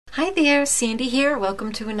Hi there, Sandy here.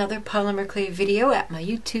 Welcome to another polymer clay video at my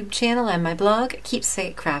YouTube channel and my blog,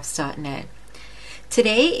 keepsakecrafts.net.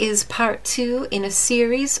 Today is part 2 in a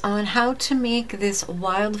series on how to make this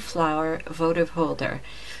wildflower votive holder.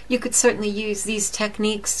 You could certainly use these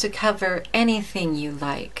techniques to cover anything you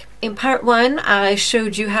like. In part 1, I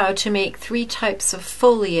showed you how to make 3 types of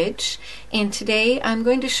foliage, and today I'm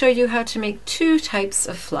going to show you how to make 2 types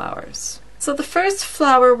of flowers. So the first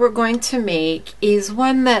flower we're going to make is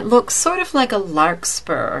one that looks sort of like a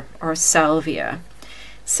larkspur or salvia.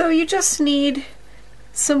 So you just need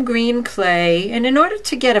some green clay, and in order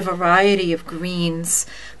to get a variety of greens,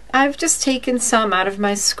 I've just taken some out of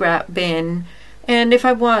my scrap bin, and if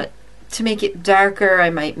I want to make it darker, I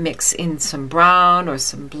might mix in some brown or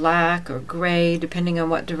some black or gray, depending on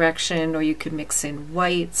what direction, or you could mix in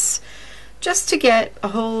whites, just to get a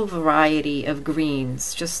whole variety of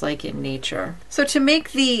greens, just like in nature. So to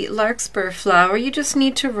make the larkspur flower, you just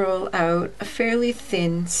need to roll out a fairly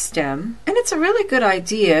thin stem. And it's a really good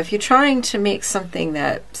idea if you're trying to make something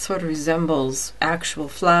that sort of resembles actual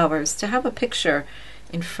flowers to have a picture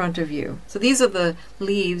in front of you. So these are the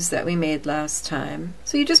leaves that we made last time.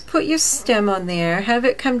 So you just put your stem on there, have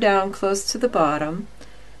it come down close to the bottom,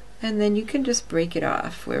 and then you can just break it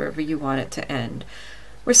off wherever you want it to end.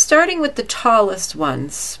 We're starting with the tallest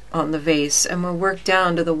ones on the vase, and we'll work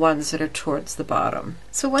down to the ones that are towards the bottom.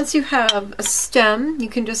 So once you have a stem, you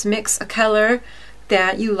can just mix a color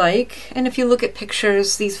that you like, and if you look at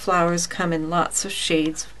pictures, these flowers come in lots of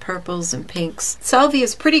shades of purples and pinks. Salvia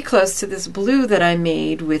is pretty close to this blue that I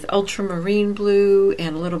made with ultramarine blue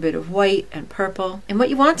and a little bit of white and purple. And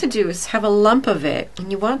what you want to do is have a lump of it,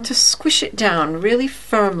 and you want to squish it down really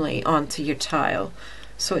firmly onto your tile,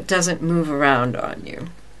 so it doesn't move around on you.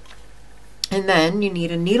 And then you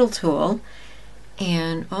need a needle tool,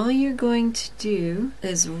 and all you're going to do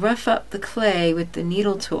is rough up the clay with the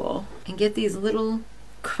needle tool and get these little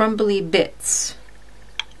crumbly bits.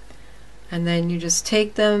 And then you just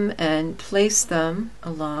take them and place them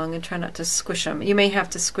along and try not to squish them. You may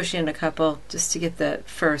have to squish in a couple just to get that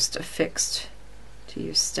first affixed to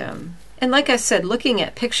your stem. And like I said, looking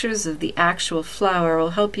at pictures of the actual flower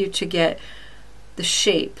will help you to get the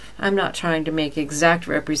shape. I'm not trying to make exact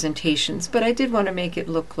representations, but I did want to make it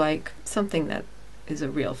look like something that is a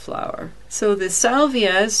real flower. So the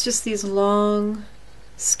salvia is just these long,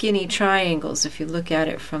 skinny triangles if you look at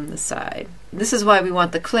it from the side. This is why we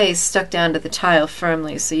want the clay stuck down to the tile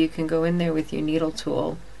firmly, so you can go in there with your needle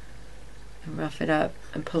tool and rough it up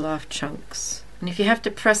and pull off chunks. And if you have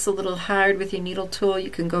to press a little hard with your needle tool, you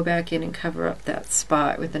can go back in and cover up that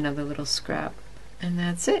spot with another little scrap. And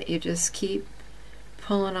that's it. You just keep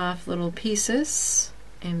pulling off little pieces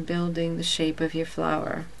and building the shape of your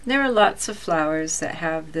flower. There are lots of flowers that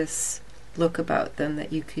have this look about them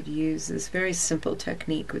that you could use this very simple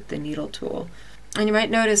technique with the needle tool. And you might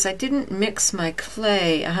notice I didn't mix my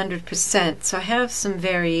clay 100%, so I have some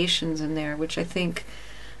variations in there which I think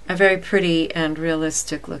are very pretty and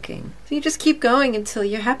realistic looking. So you just keep going until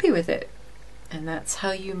you're happy with it. And that's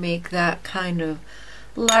how you make that kind of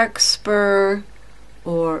larkspur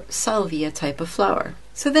or salvia type of flower.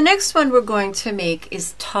 So the next one we're going to make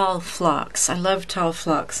is tall phlox. I love tall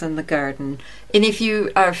phlox in the garden. And if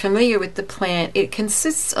you are familiar with the plant, it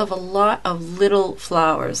consists of a lot of little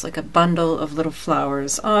flowers, like a bundle of little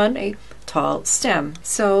flowers on a tall stem.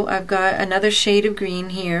 So I've got another shade of green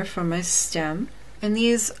here for my stem. And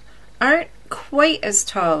these aren't quite as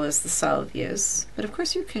tall as the salvias, but of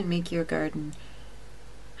course you can make your garden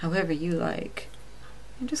however you like.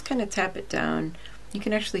 And just kind of tap it down. You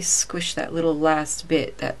can actually squish that little last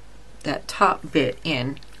bit, that top bit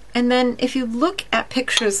in. And then if you look at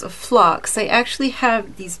pictures of phlox, they actually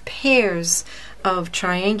have these pairs of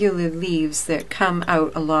triangular leaves that come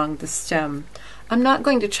out along the stem. I'm not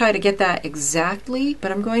going to try to get that exactly, but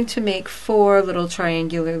I'm going to make 4 little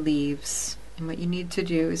triangular leaves. And what you need to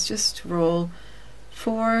do is just roll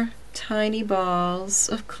 4 tiny balls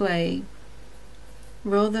of clay,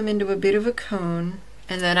 roll them into a bit of a cone,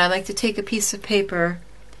 and then I like to take a piece of paper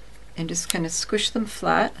and just kind of squish them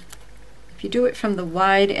flat. If you do it from the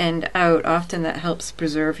wide end out, often that helps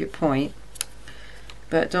preserve your point.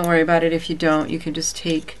 But don't worry about it if you don't. You can just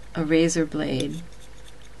take a razor blade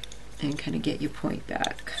and kind of get your point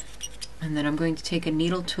back. And then I'm going to take a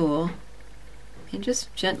needle tool and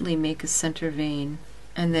just gently make a center vein.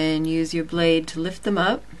 And then use your blade to lift them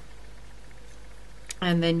up.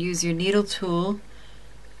 And then use your needle tool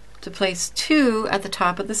to place 2 at the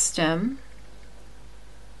top of the stem.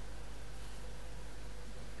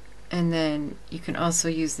 And then you can also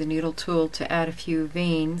use the needle tool to add a few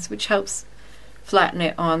veins, which helps flatten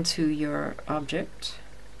it onto your object.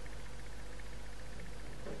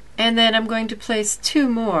 And then I'm going to place two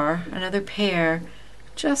more, another pair,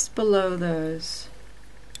 just below those.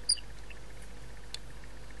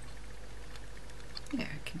 There,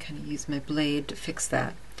 I can kind of use my blade to fix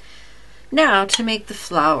that. Now to make the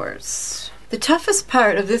flowers. The toughest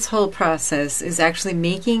part of this whole process is actually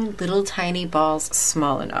making little tiny balls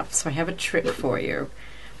small enough. So I have a trick for you.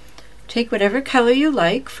 Take whatever color you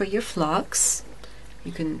like for your phlox.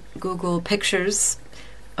 You can Google pictures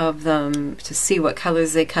of them to see what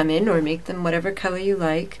colors they come in, or make them whatever color you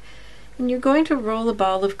like. And you're going to roll a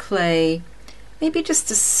ball of clay, maybe just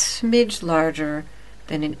a smidge larger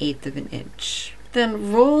than 1/8 of an inch.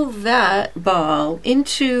 Then roll that ball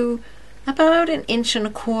into about 1.25 inches,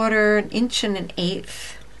 1.125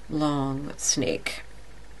 inches long snake.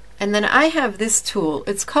 And then I have this tool.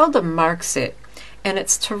 It's called a Marksit, and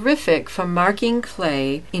it's terrific for marking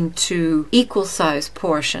clay into equal size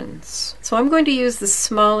portions. So I'm going to use the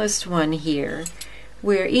smallest one here,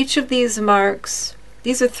 where each of these marks,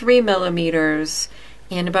 these are 3 millimeters,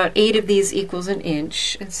 and about 8 of these equals 1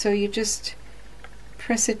 inch. And so you just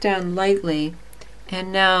press it down lightly,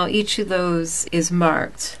 and now each of those is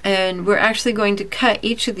marked. And we're actually going to cut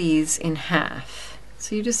each of these in half.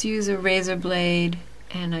 So you just use a razor blade,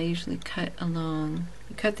 and I usually cut along.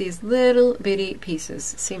 You cut these little bitty pieces,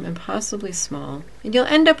 seem impossibly small, and you'll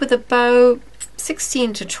end up with about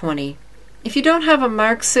 16 to 20. If you don't have a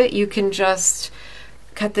Marksit, you can just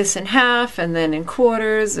cut this in half and then in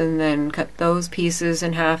quarters, and then cut those pieces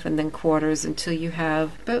in half and then quarters until you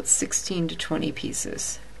have about 16 to 20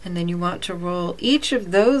 pieces. And then you want to roll each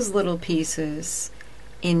of those little pieces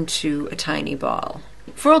into a tiny ball.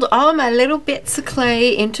 I've rolled all my little bits of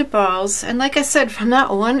clay into balls, and like I said, from that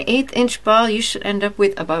 1/8 inch ball you should end up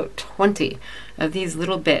with about 20 of these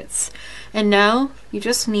little bits. And now you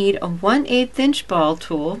just need a 1/8 inch ball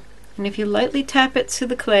tool, and if you lightly tap it to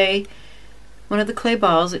the clay, one of the clay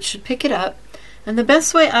balls, it should pick it up. And the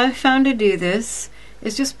best way I've found to do this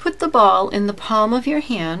is just put the ball in the palm of your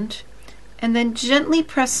hand and then gently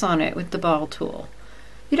press on it with the ball tool.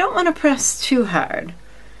 You don't want to press too hard.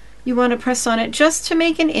 You want to press on it just to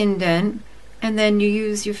make an indent, and then you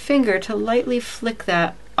use your finger to lightly flick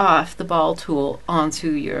that off the ball tool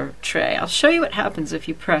onto your tray. I'll show you what happens if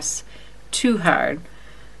you press too hard.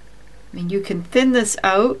 I mean, you can thin this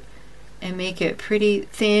out and make it pretty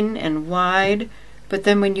thin and wide, but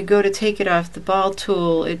then when you go to take it off the ball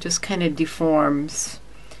tool, it just kind of deforms.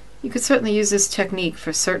 You could certainly use this technique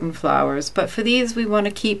for certain flowers, but for these we want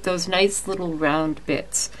to keep those nice little round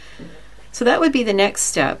bits. So that would be the next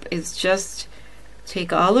step, is just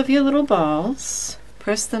take all of your little balls,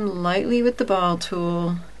 press them lightly with the ball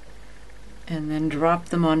tool, and then drop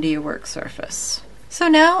them onto your work surface. So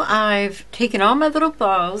now I've taken all my little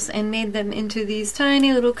balls and made them into these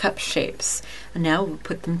tiny little cup shapes. And now we'll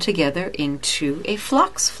put them together into a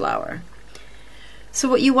phlox flower. So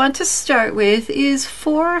what you want to start with is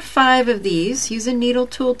 4 or 5 of these. Use a needle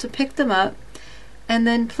tool to pick them up, and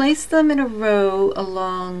then place them in a row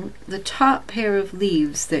along the top pair of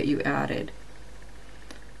leaves that you added.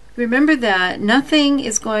 Remember that nothing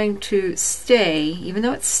is going to stay, even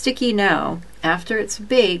though it's sticky now. After it's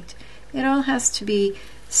baked, it all has to be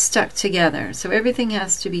stuck together. So everything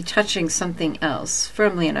has to be touching something else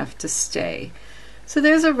firmly enough to stay. So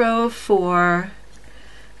there's a row of 4,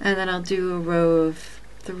 and then I'll do a row of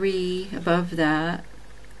 3 above that.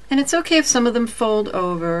 And it's okay if some of them fold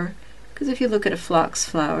over, because if you look at a phlox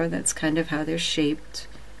flower, that's kind of how they're shaped.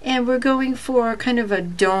 And we're going for kind of a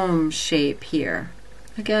dome shape here.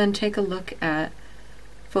 Again, take a look at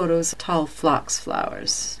photos of tall phlox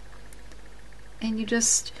flowers. And you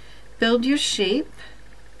just build your shape,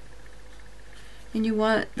 and you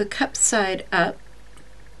want the cup side up.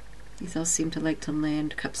 These all seem to like to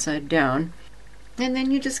land cup side down. And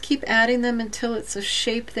then you just keep adding them until it's a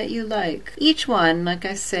shape that you like. Each one, like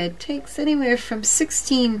I said, takes anywhere from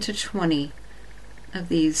 16 to 20 of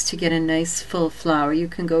these to get a nice full flower. You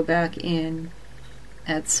can go back in,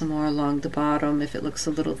 add some more along the bottom if it looks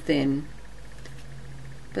a little thin.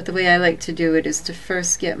 But the way I like to do it is to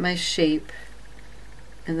first get my shape,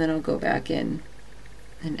 and then I'll go back in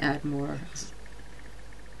and add more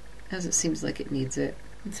as it seems like it needs it.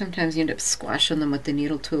 And sometimes you end up squashing them with the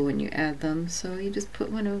needle tool when you add them, so you just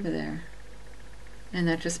put one over there. And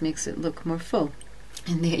that just makes it look more full.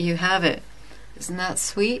 And there you have it. Isn't that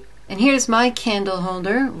sweet? And here's my candle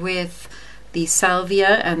holder with the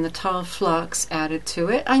salvia and the tall phlox added to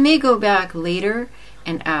it. I may go back later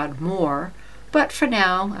and add more, but for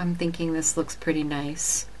now I'm thinking this looks pretty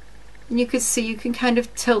nice. And you can see you can kind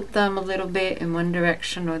of tilt them a little bit in one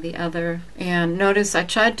direction or the other. And notice I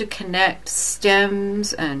tried to connect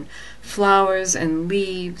stems and flowers and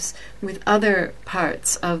leaves with other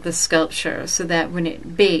parts of the sculpture so that when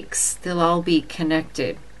it bakes, they'll all be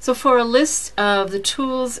connected. So for a list of the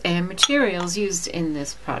tools and materials used in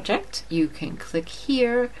this project, you can click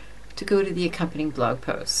here to go to the accompanying blog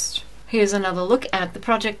post. Here's another look at the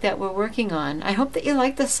project that we're working on. I hope that you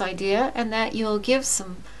like this idea and that you'll give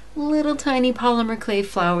some little tiny polymer clay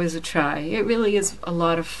flowers a try. It really is a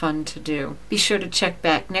lot of fun to do. Be sure to check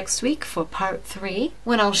back next week for part 3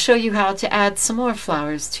 when I'll show you how to add some more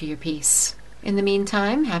flowers to your piece. In the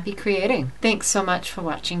meantime, happy creating. Thanks so much for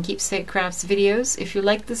watching Keepsake Crafts videos. If you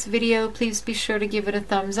like this video, please be sure to give it a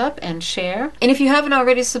thumbs up and share. And if you haven't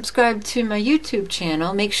already subscribed to my YouTube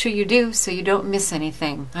channel, make sure you do so you don't miss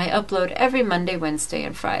anything. I upload every Monday, Wednesday,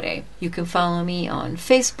 and Friday. You can follow me on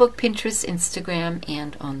Facebook, Pinterest, Instagram,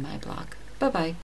 and on my blog. Bye-bye.